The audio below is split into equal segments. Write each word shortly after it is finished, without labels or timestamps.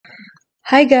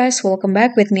Hi guys, welcome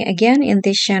back with me again in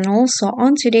this channel. So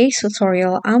on today's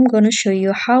tutorial, I'm going to show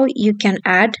you how you can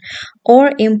add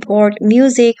or import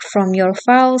music from your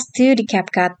files to the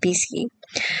CapCut PC.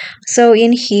 So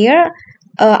in here,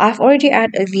 I've already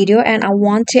added a video and I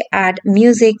want to add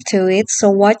music to it. So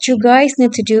what you guys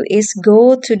need to do is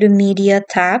go to the media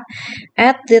tab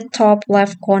at the top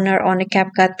left corner on the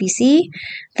CapCut PC,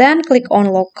 then click on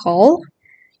local.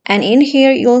 And in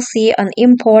here you'll see an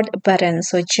import button,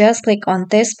 so just click on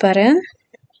this button,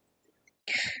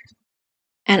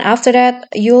 and after that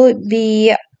you'll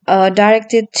be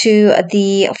directed to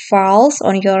the files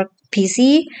on your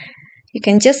PC. You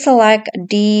can just select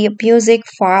the music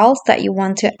files that you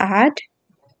want to add.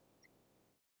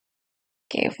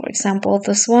 Okay, for example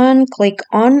this one, click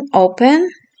on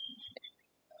open,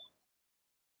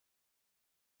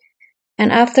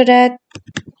 and after that,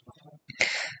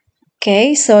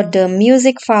 okay, so the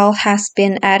music file has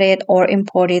been added or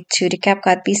imported to the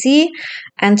CapCut PC.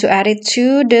 And to add it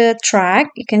to the track,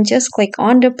 you can just click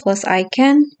on the plus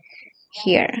icon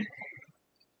here.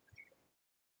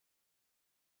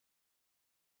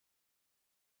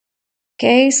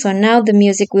 Okay, so now the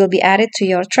music will be added to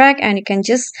your track, and you can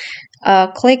just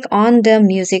click on the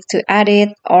music to add it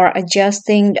or adjust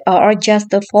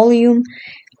the volume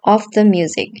of the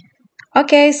music.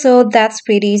 Okay, so that's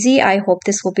pretty easy. I hope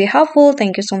this will be helpful.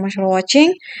 Thank you so much for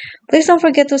watching. Please don't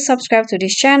forget to subscribe to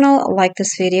this channel, like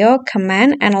this video,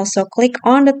 comment, and also click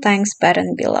on the thanks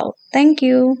button below. Thank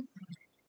you.